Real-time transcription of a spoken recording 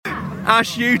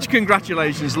Ash, huge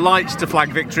congratulations. Lights to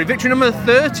flag victory. Victory number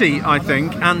 30, I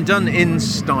think, and done in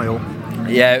style.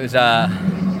 Yeah, it was a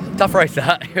tough race,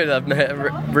 that. It was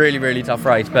a really, really tough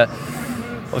race. But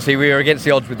obviously we were against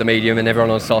the odds with the medium and everyone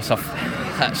on soft stuff.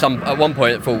 At one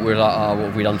point I thought we were like, oh, what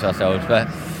have we done to ourselves? But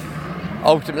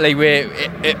ultimately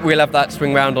we'll have that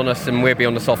swing round on us and we'll be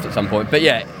on the soft at some point. But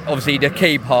yeah, obviously the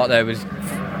key part there was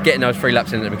getting those 3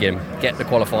 laps in at the beginning, get the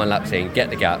qualifying laps in, get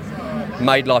the gap.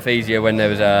 Made life easier when there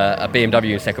was a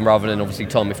BMW in second rather than obviously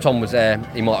Tom. If Tom was there,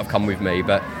 he might have come with me,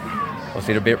 but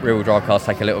obviously the rear-wheel drive cars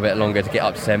take a little bit longer to get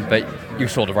up to 10. But you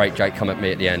saw the rate Jake come at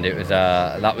me at the end. It was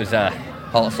that was a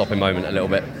heart-stopping moment a little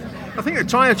bit. I think the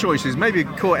tyre choices maybe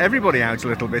caught everybody out a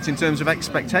little bit in terms of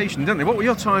expectation, didn't they? What were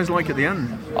your tyres like at the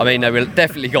end? I mean, they were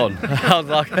definitely gone. I was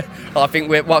like, I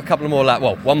think a couple of more lap.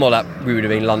 Well, one more lap, we would have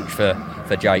been lunch for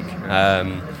Jake.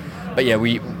 But yeah,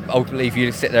 we ultimately, if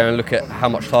you sit there and look at how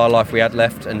much tyre life we had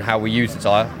left and how we used the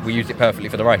tyre, we used it perfectly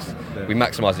for the race. We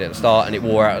maximised it at the start and it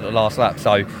wore out at the last lap.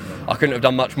 So I couldn't have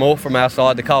done much more from our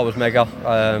side. The car was mega.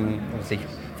 Obviously,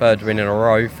 third win in a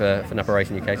row for NAPA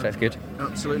Racing UK, so that's good.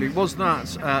 Absolutely. Was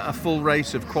that a full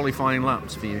race of qualifying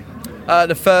laps for you?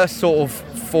 The first sort of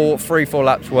 3-4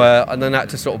 laps were, and then I had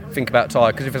to sort of think about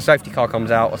tyre, because if a safety car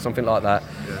comes out or something like that,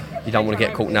 you don't want to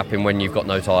get caught napping when you've got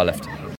no tyre left.